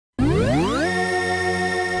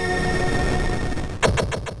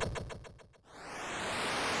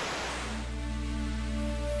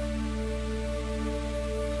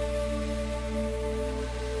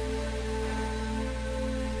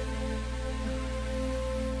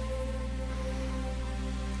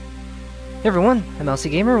Hey everyone, I'm Elsie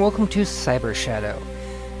Gamer, and welcome to Cyber Shadow.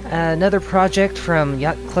 Another project from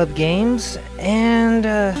Yacht Club Games, and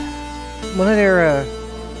one of their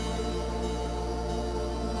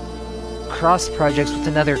cross projects with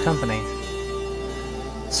another company.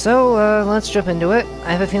 So let's jump into it.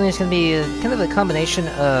 I have a feeling it's going to be kind of a combination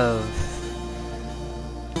of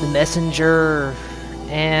The Messenger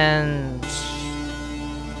and,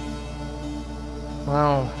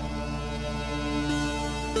 well,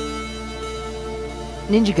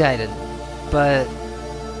 Ninja Gaiden, but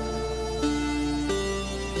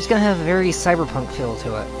it's gonna have a very cyberpunk feel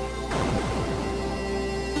to it.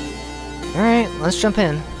 Alright, let's jump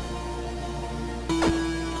in.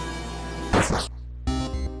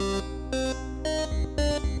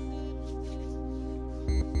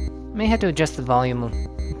 May have to adjust the volume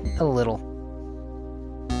a little.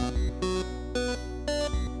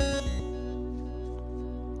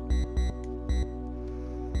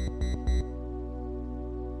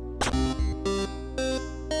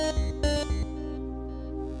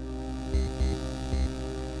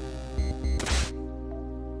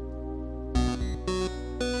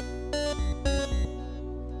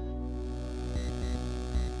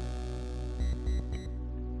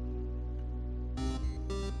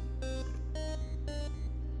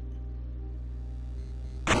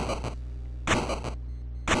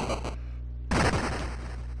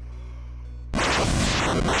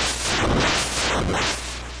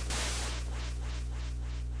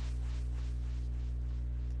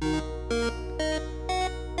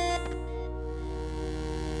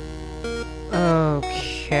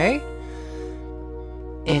 Okay.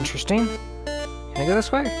 Interesting. Can I go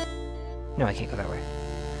this way? No, I can't go that way.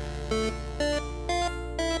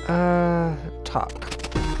 Talk.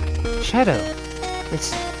 Shadow,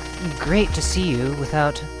 it's great to see you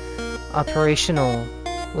within operational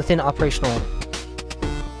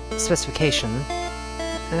specification.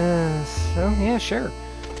 So yeah, sure.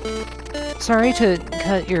 Sorry to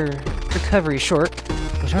cut your recovery short,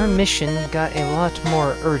 but our mission got a lot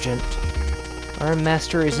more urgent. Our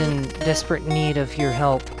master is in desperate need of your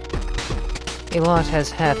help. A lot has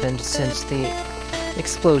happened since the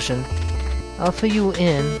explosion. I'll fill you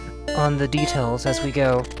in on the details as we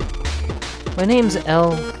go. My name's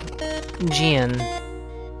Legion.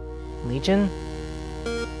 Legion?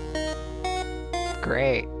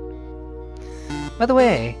 Great. By the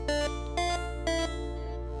way,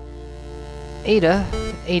 aid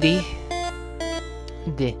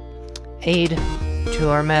to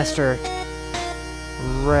our master.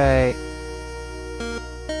 Right.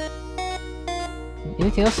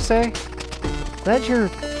 Anything else to say? Glad you're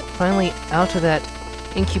finally out of that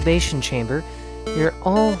incubation chamber. You're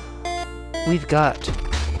all we've got.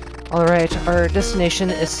 Alright, our destination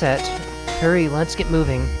is set. Hurry, let's get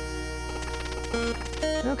moving.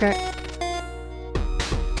 Okay.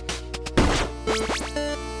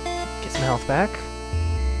 Get some health back.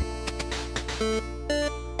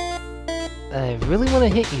 I really want to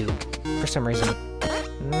hit you, for some reason.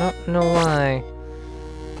 Not know why.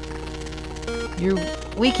 You're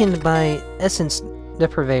weakened by essence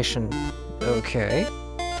deprivation. Okay.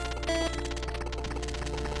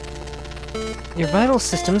 Your vital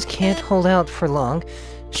systems can't hold out for long.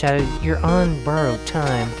 Shadow, you're on borrowed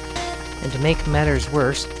time. And to make matters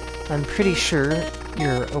worse, I'm pretty sure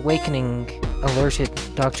your awakening alerted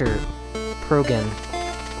Dr. Progan.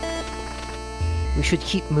 We should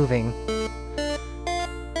keep moving.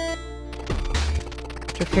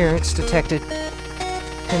 Interference detected.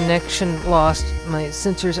 Connection lost. My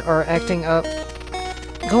sensors are acting up.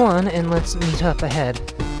 Go on and let's meet up ahead.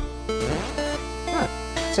 Ah,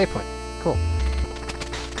 save point. Cool.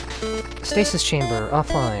 Stasis chamber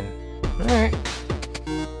offline. Alright.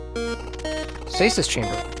 Stasis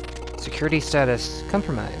chamber. Security status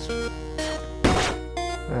compromised.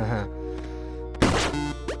 Uh-huh.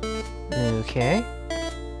 Okay.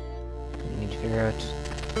 We need to figure out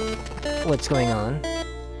what's going on.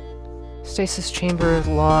 Stasis chamber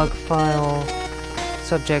log file.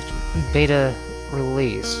 Subject beta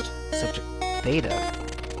released. Subject beta.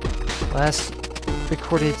 Last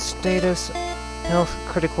recorded status. Health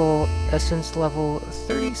critical essence level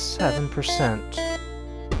 37%.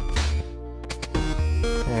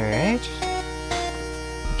 Alright.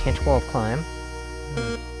 Can't wall climb.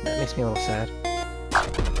 That makes me a little sad.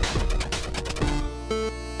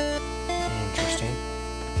 Interesting.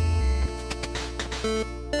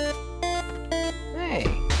 Hey!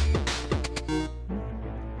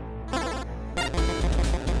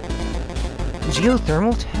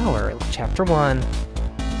 Geothermal Tower, Chapter 1.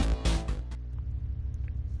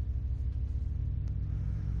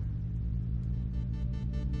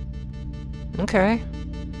 Okay.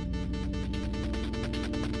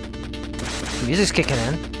 music's kicking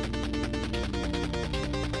in.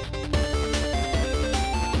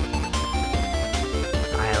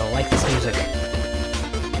 I like this music.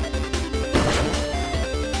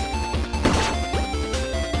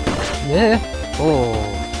 Yeah. Oh.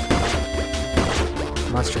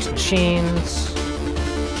 Monstrous machines.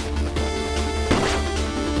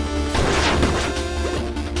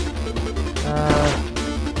 I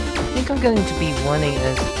think I'm going to be wanting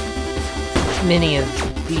as many of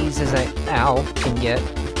these as I can get.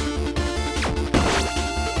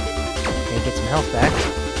 Okay, get some health back.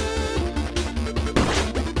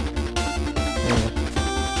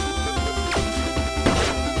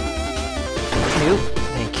 Nope,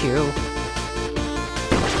 thank you.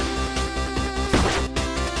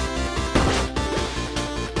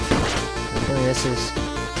 Hopefully this is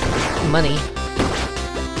money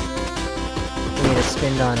we need to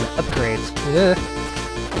spend on upgrades. Ugh.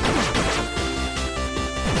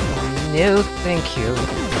 No, thank you.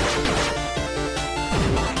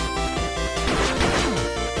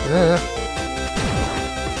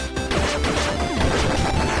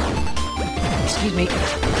 Excuse me.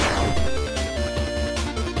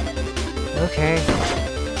 Okay.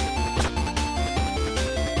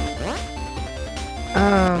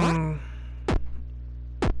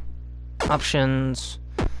 Options.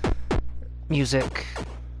 Music.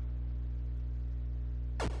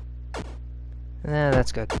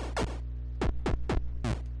 That's good.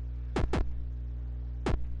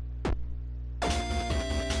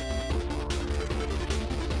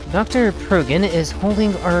 Dr. Progan is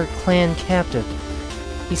holding our clan captive.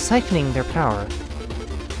 He's siphoning their power.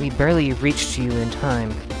 We barely reached you in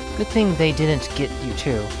time. Good thing they didn't get you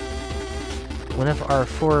too. One of our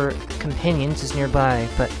 4 companions is nearby,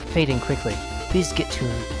 but fading quickly. Please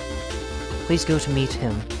go to meet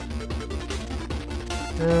him.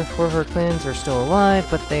 The 4 of our clans are still alive,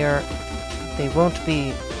 but they won't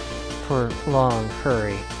be for long.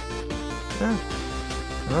 Hurry. Oh.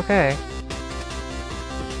 Okay.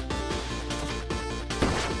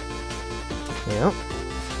 Yep.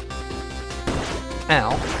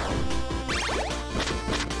 Ow.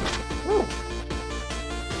 Ooh.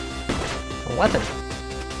 A weapon.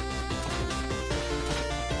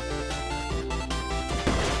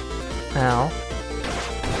 Ow.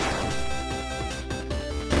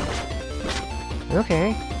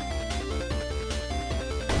 Okay.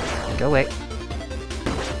 Go away.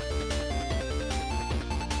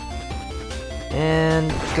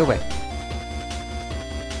 And go away.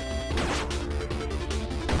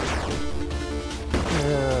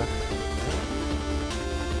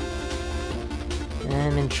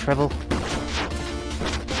 I'm in trouble.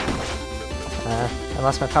 I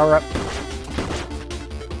lost my power up.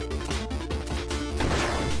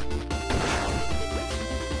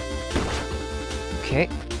 Okay.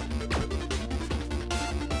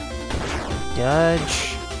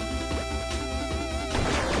 Dodge.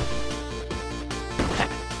 Ah.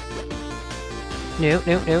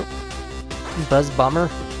 No. Buzz bomber.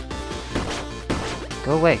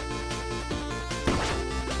 Go away.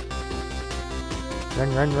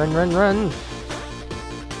 Run.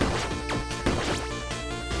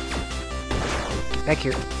 Get back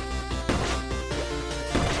here.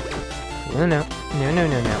 No.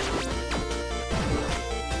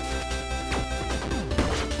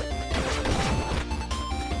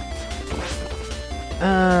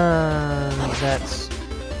 That's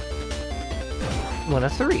 1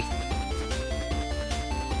 of 3.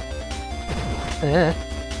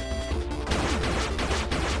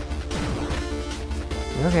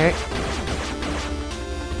 Okay.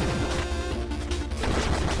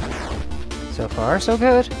 So far, so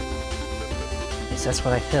good. At least that's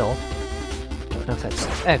what I feel. Don't know if that's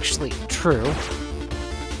actually true.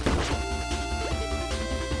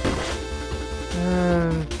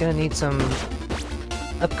 Gonna need some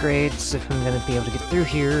upgrades if I'm gonna be able to get through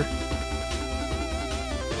here.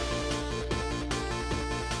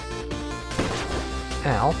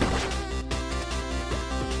 Ow.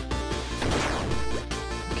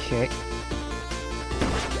 Okay.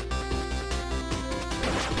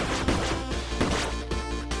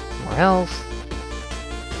 More health.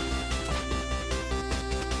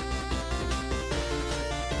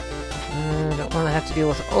 Don't want to have to deal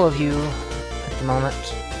with all of you at the moment.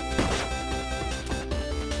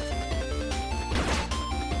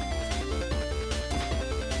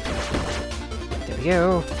 There we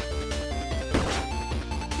go.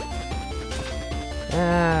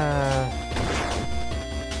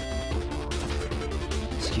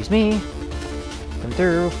 Excuse me. Come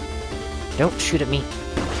through. Don't shoot at me.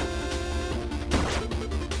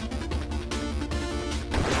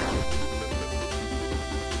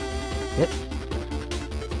 Yep.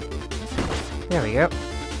 There we go.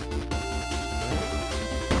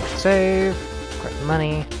 Save. Grab the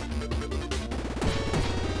money.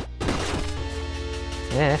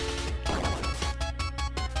 Yeah.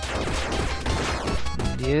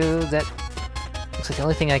 Do that. Looks like the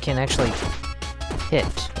only thing I can actually hit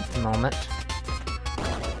at the moment.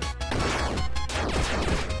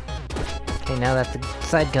 Okay, now that the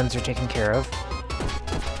side guns are taken care of.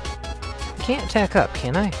 I can't attack up,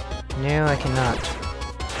 can I? No, I cannot.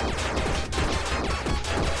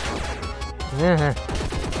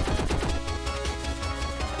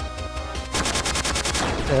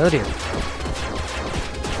 Oh dear.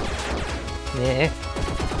 Yeah.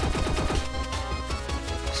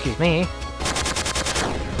 Excuse me.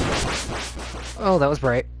 Oh, that was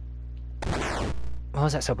bright. Why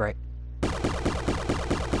was that so bright?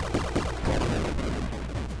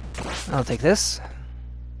 I'll take this.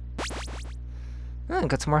 Oh,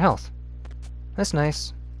 got some more health. That's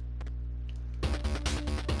nice.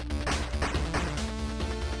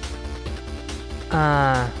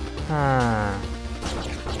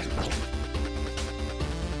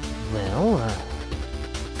 Well,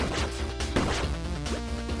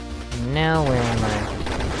 now where am I?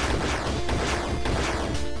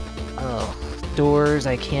 Oh, doors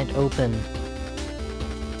I can't open.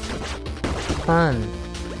 Fun.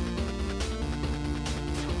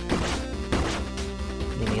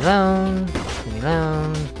 Leave me alone. Leave me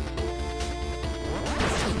alone.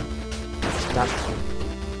 Stop.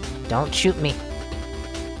 Don't shoot me.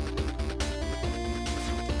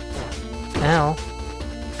 Ow.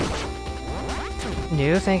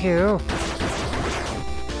 No, thank you.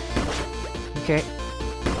 Okay.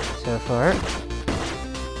 So far.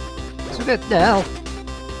 So good. Ow.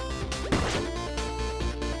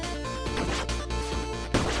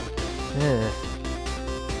 Ugh.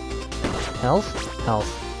 Health? Health.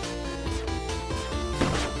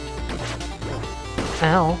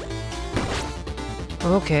 Ow.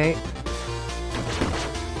 Okay.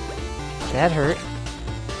 That hurt.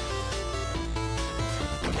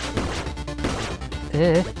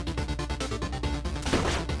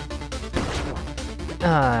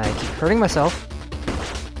 I keep hurting myself.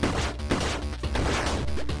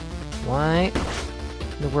 Why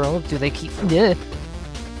in the world do they keep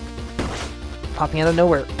popping out of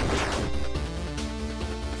nowhere?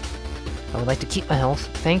 I would like to keep my health.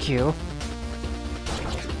 Thank you.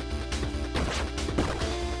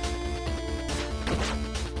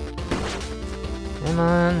 Come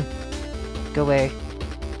on. Go away.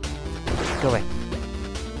 Go away.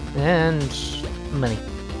 And money.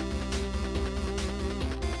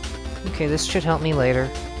 Okay, this should help me later.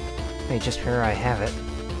 Hey, just here I have it.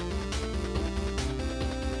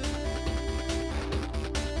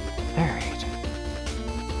 Alright.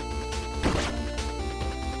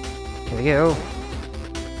 Here we go.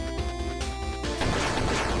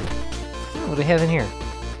 Oh, what do we have in here?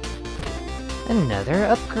 Another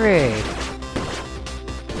upgrade.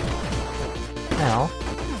 Ow.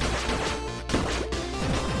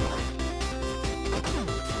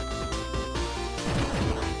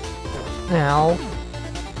 Ow.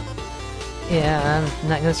 Yeah, I'm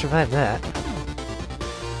not gonna survive that.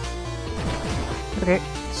 Okay,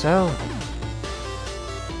 so...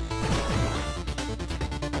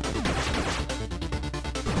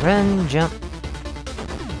 Run, jump.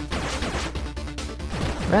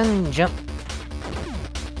 Run, jump.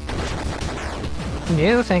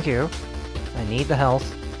 No, thank you. I need the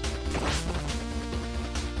health.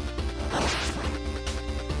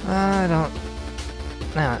 I don't...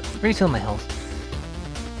 Nah, refill my health.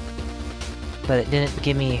 But it didn't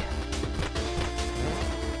give me...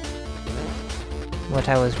 what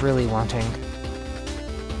I was really wanting.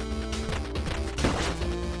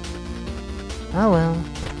 Oh well.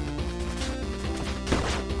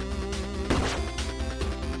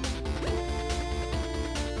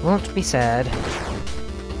 Won't be sad.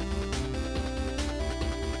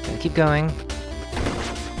 Gotta keep going.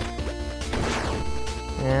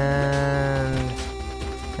 And...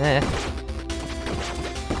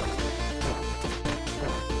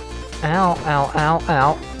 Ow, ow, ow,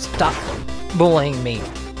 ow. Stop bullying me.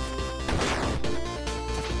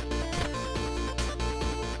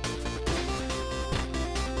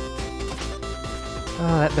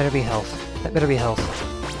 Oh, that better be health. That better be health.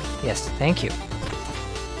 Yes, thank you.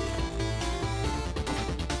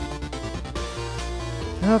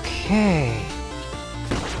 Okay.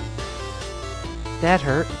 That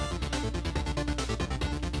hurt.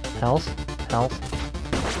 Health.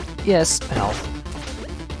 Health. Yes, health.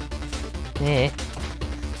 Yeah.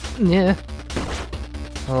 Yeah.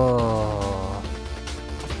 Oh.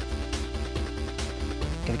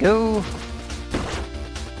 Gotta go.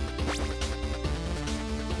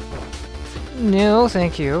 No,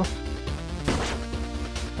 thank you.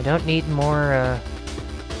 I don't need more,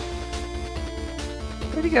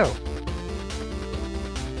 Where'd he go?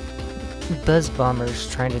 Buzz bombers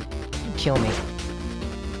trying to kill me.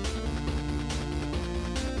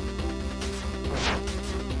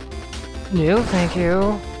 No, thank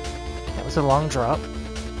you. That was a long drop.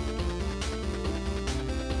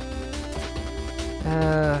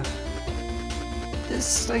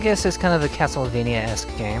 This, I guess, is kind of a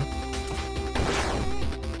Castlevania-esque game.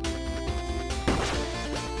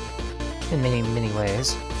 In many, many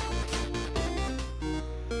ways.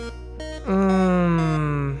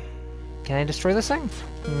 Can I destroy this thing?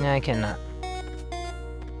 No, I cannot.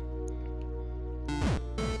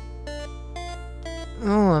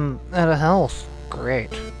 Oh, I'm out of health. Great.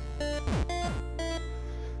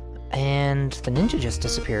 And the ninja just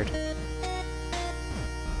disappeared.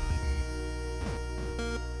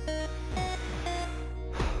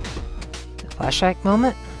 The flashback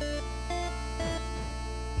moment?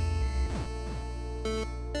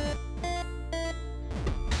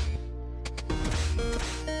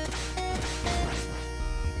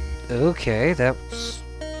 Okay, that was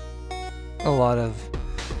a lot of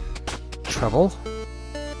trouble.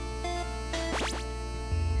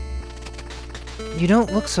 You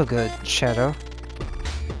don't look so good, Shadow.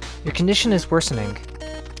 Your condition is worsening.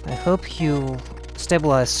 I hope you'll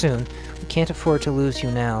stabilize soon. We can't afford to lose you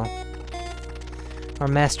now. Our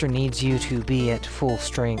master needs you to be at full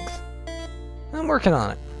strength. I'm working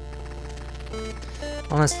on it.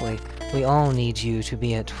 Honestly, we all need you to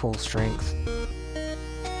be at full strength.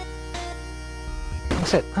 Like I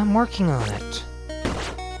said, I'm working on it.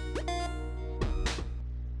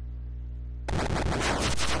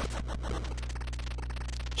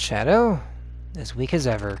 Shadow? As weak as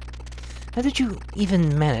ever. How did you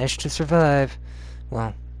even manage to survive?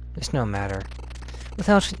 Well, it's no matter.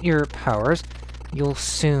 Without your powers, you'll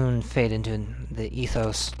soon fade into the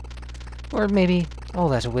ethos. Or maybe all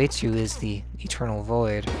that awaits you is the eternal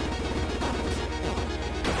void.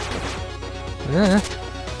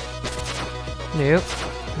 Nope.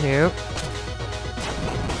 Nope.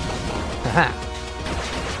 Haha.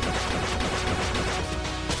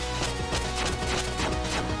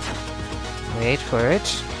 Wait for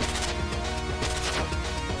it.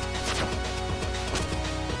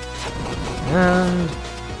 And...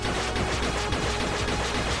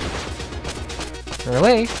 run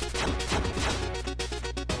away.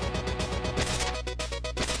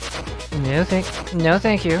 No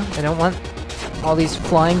thank you. I don't want all these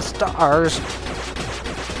flying stars.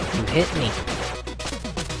 You hit me.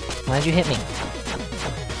 Why'd you hit me?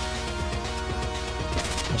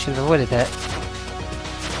 I should have avoided that.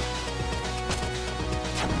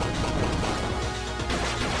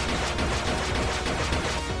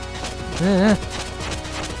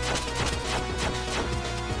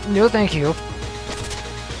 No thank you.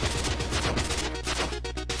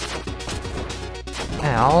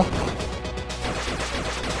 Ow.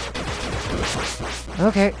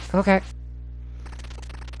 Okay, okay.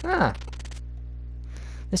 Ah.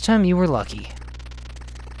 This time you were lucky.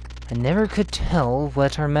 I never could tell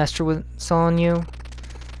what our master saw in you,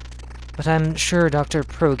 but I'm sure Dr.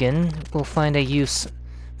 Progan will find a use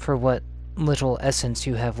for what little essence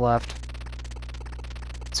you have left.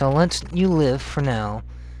 So I'll let you live for now.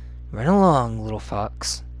 Run along, little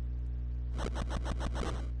fox.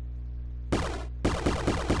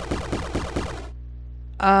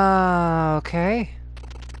 Okay.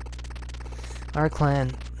 Our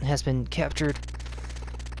clan has been captured.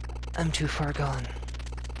 I'm too far gone.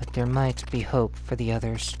 But there might be hope for the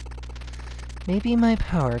others. Maybe my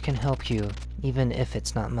power can help you, even if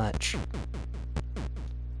it's not much.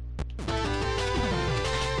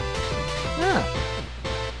 Ah.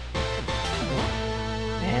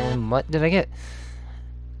 And what did I get?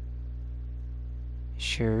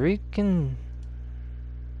 Shuriken.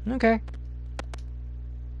 Okay.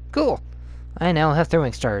 Cool. I now have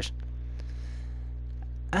throwing stars.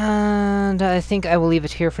 And I think I will leave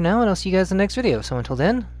it here for now, and I'll see you guys in the next video. So until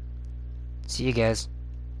then, see you guys.